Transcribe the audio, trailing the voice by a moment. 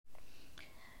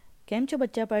કેમ છો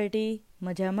બચ્ચા પાર્ટી?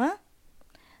 મજામાં?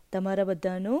 તમારા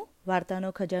બધાનું વાર્તાનો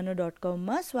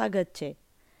ખજાનો.comમાં સ્વાગત છે.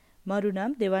 મારું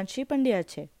નામ દેવાંશી પંડ્યા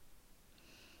છે.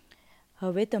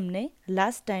 હવે તમને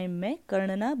લાસ્ટ ટાઈમ મેં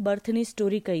કર્ણના બર્થની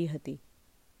સ્ટોરી કહી હતી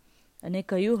અને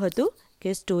કહ્યું હતું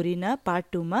કે સ્ટોરીના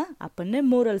પાર્ટ 2માં આપણને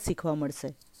મોરલ શીખવા મળશે.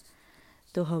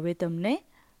 તો હવે તમને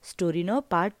સ્ટોરીનો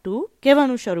પાર્ટ 2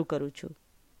 કહેવાનું શરૂ કરું છું.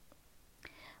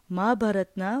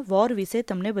 મહાભારતના વોર વિશે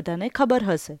તમને બધાને ખબર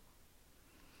હશે.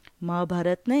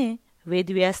 મહાભારતને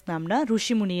વેદવ્યાસ નામના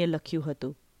ઋષિમુનિએ લખ્યું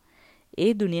હતું. એ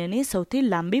દુનિયાની સૌથી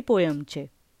લાંબી પોયમ છે.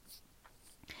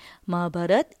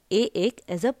 મહાભારત એ એક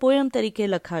એઝ અ પોયમ તરીકે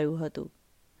લખાયું હતું.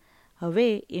 હવે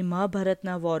એ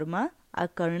મહાભારતના વોરમાં આ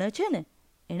કર્ણ છે ને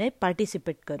એણે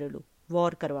પાર્ટિસિપેટ કરેલું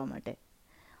વોર કરવા માટે.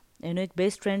 એનો એક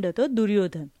બેસ્ટ ફ્રેન્ડ હતો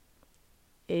દુર્યોધન.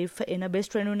 એના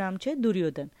બેસ્ટ ફ્રેન્ડનું નામ છે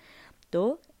દુર્યોધન. તો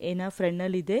એના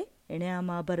ફ્રેન્ડના લીધે એણે આ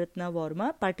મહાભારતના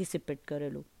વોરમાં પાર્ટિસિપેટ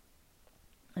કરેલું.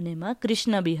 અને એમાં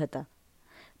કૃષ્ણ બી હતા,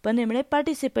 પણ એમણે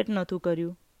પાર્ટિસિપેટ નહોતું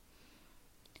કર્યું.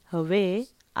 હવે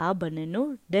આ બંનેનું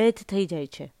ડેથ થઈ જાય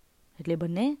છે, એટલે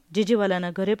બંને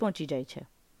જીજીવાલાના ઘરે પહોંચી જાય છે.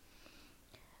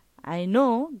 આઈ નો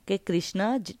કે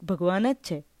કૃષ્ણ ભગવાન જ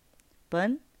છે,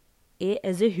 પણ એ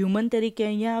એઝ એ હ્યુમન તરીકે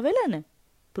અહીંયા આવેલા ને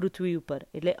પૃથ્વી ઉપર,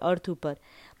 એટલે અર્થ ઉપર,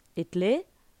 એટલે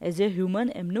એઝ એ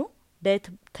હ્યુમન એમનું ડેથ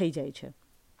થઈ જાય છે.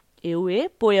 એવું એ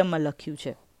પોયમમાં લખ્યું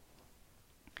છે.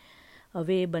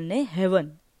 હવે એ બંને હેવન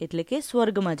એટલે કે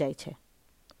સ્વર્ગમાં જાય છે.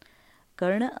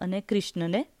 કર્ણ અને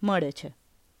કૃષ્ણને મળે છે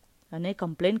અને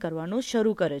કમ્પ્લેન કરવાનું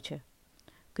શરૂ કરે છે.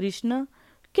 કૃષ્ણ,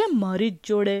 કેમ મારી જ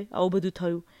જોડે આવું બધું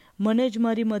થયું? મને જ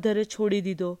મારી મધરે છોડી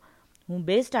દીધો. હું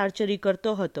બેસ્ટ આર્ચરી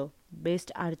કરતો હતો. બેસ્ટ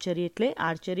આર્ચરી એટલે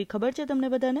આર્ચરી ખબર છે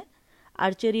તમને બધાને?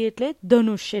 આર્ચરી એટલે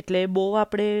ધનુષ, એટલે બો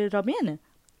આપણે રમીએ ને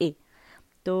એ.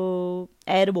 તો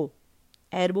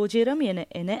એરબો જે રમીએ ને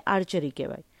એને આર્ચરી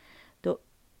કહેવાય. તો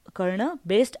કર્ણ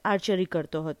બેસ્ટ આર્ચરી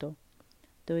કરતો હતો.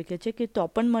 તો એ કહે છે કે તો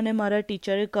પણ મને મારા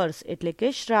ટીચરે કર્સ એટલે કે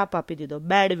શ્રાપ આપી દીધો,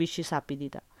 બેડ વિશિસ આપી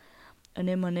દીધા.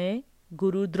 અને મને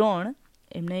ગુરુ દ્રોણ,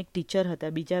 એમના એક ટીચર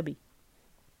હતા બીજા બી,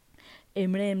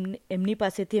 એમની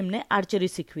પાસેથી એમને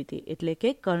આર્ચરી શીખવી હતી. એટલે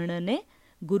કે કર્ણને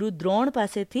ગુરુ દ્રોણ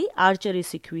પાસેથી આર્ચરી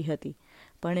શીખવી હતી,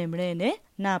 પણ એમણે એને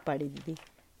ના પાડી દીધી.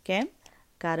 કેમ?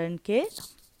 કારણ કે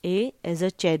એ એઝ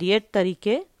અ ચેરિયટ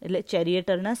તરીકે, એટલે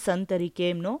ચેરિયેટરના સન તરીકે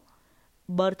એમનો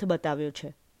બર્થ બતાવ્યો છે.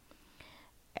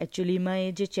 એકચ્યુઅલીમાં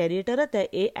એ જે ચેરિયેટર હતા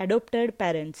એ એડોપ્ટેડ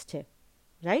પેરેન્ટ્સ છે,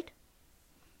 રાઈટ?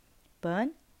 પણ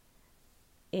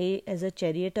એ એઝ અ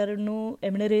ચેરિયેટરનું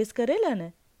એમણે રેસ કરેલા ને,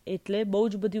 એટલે બહુ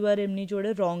જ બધી વાર એમની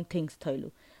જોડે રોંગ થિંગ્સ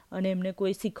થયેલું અને એમને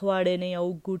કોઈ શીખવાડે નહીં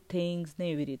આવું ગુડ થિંગ્સ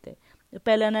ને એવી રીતે.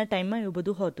 પહેલાંના ટાઈમમાં એવું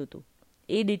બધું હોતું હતું.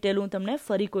 એ ડિટેલ હું તમને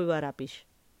ફરી કોઈ વાર આપીશ.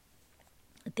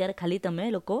 અત્યારે ખાલી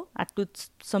તમે લોકો આટલું જ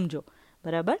સમજો,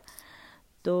 બરાબર?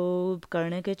 તો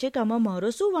કર્ણે કહે છે કે આમાં મારો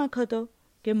શું વાંક હતો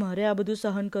કે મારે આ બધું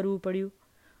સહન કરવું પડ્યું?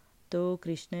 તો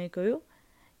કૃષ્ણએ કહ્યું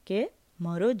કે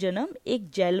મારો જન્મ એક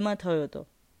જેલમાં થયો હતો.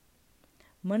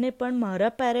 મને પણ મારા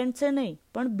પેરેન્ટ્સે નહીં,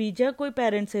 પણ બીજા કોઈ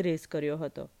પેરેન્ટ્સે રેસ કર્યો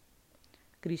હતો.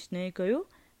 કૃષ્ણએ કહ્યું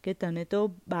કે તને તો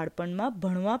બાળપણમાં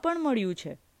ભણવા પણ મળ્યું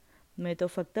છે. મેં તો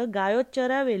ફક્ત ગાયો જ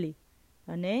ચરાવેલી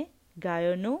અને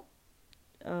ગાયોનું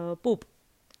પૂપ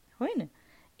હોય ને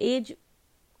એ જ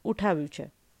ઉઠાવ્યું છે.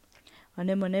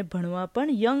 અને મને ભણવા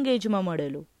પણ યંગ એજમાં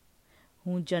મળેલું.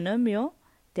 હું જન્મ્યો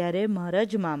ત્યારે મારા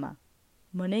જ મામા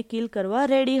મને કિલ કરવા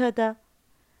રેડી હતા.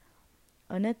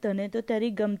 અને તને તો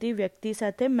તારી ગમતી વ્યક્તિ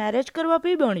સાથે મેરેજ કરવા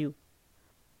બી બન્યું.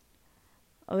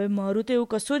 હવે મારું તો એવું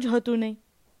કશું જ હતું નહીં.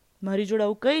 મારી જોડે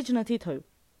આવું કંઈ જ નથી થયું.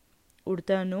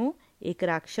 ઉડતાનું એક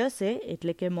રાક્ષસે,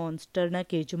 એટલે કે મોન્સ્ટરના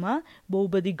કેજમાં બહુ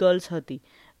બધી ગર્લ્સ હતી.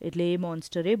 એટલે એ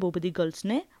મોન્સ્ટરે બહુ બધી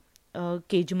ગર્લ્સને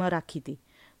કેજમાં રાખી હતી.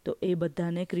 તો એ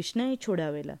બધાને કૃષ્ણએ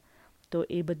છોડાવેલા. તો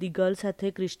એ બધી ગર્લ સાથે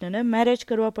કૃષ્ણને મેરેજ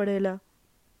કરવા પડેલા.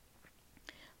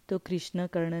 તો કૃષ્ણ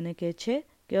કર્ણને કહે છે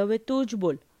કે હવે તું જ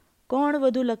બોલ, કોણ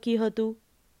વધુ લકી હતું?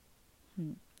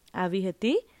 આવી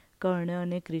હતી કર્ણ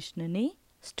અને કૃષ્ણની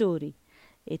સ્ટોરી.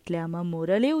 એટલે આમાં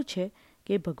મોરલ એવું છે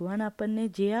કે ભગવાન આપણને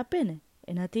જે આપે ને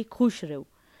એનાથી ખુશ રહેવું.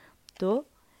 તો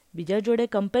બીજા જોડે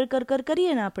કમ્પેર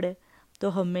કરીએ ને આપણે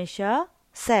તો હંમેશા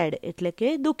સેડ એટલે કે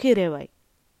દુઃખી રહેવાય.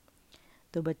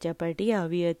 તો બચ્ચા પાર્ટી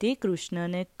આવી હતી કૃષ્ણ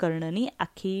અને કર્ણની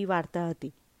આખી વાર્તા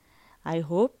હતી. આઈ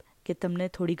હોપ કે તમને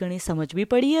થોડી ઘણી સમજ બી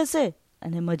પડી હશે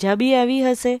અને મજા બી આવી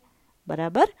હશે,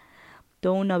 બરાબર?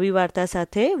 તો હું નવી વાર્તા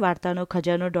સાથે વાર્તાનો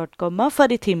ખજાનો.comમાં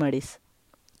ફરીથી મળીશ.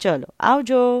 ચલો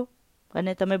આવજો,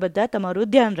 અને તમે બધા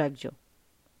તમારું ધ્યાન રાખજો.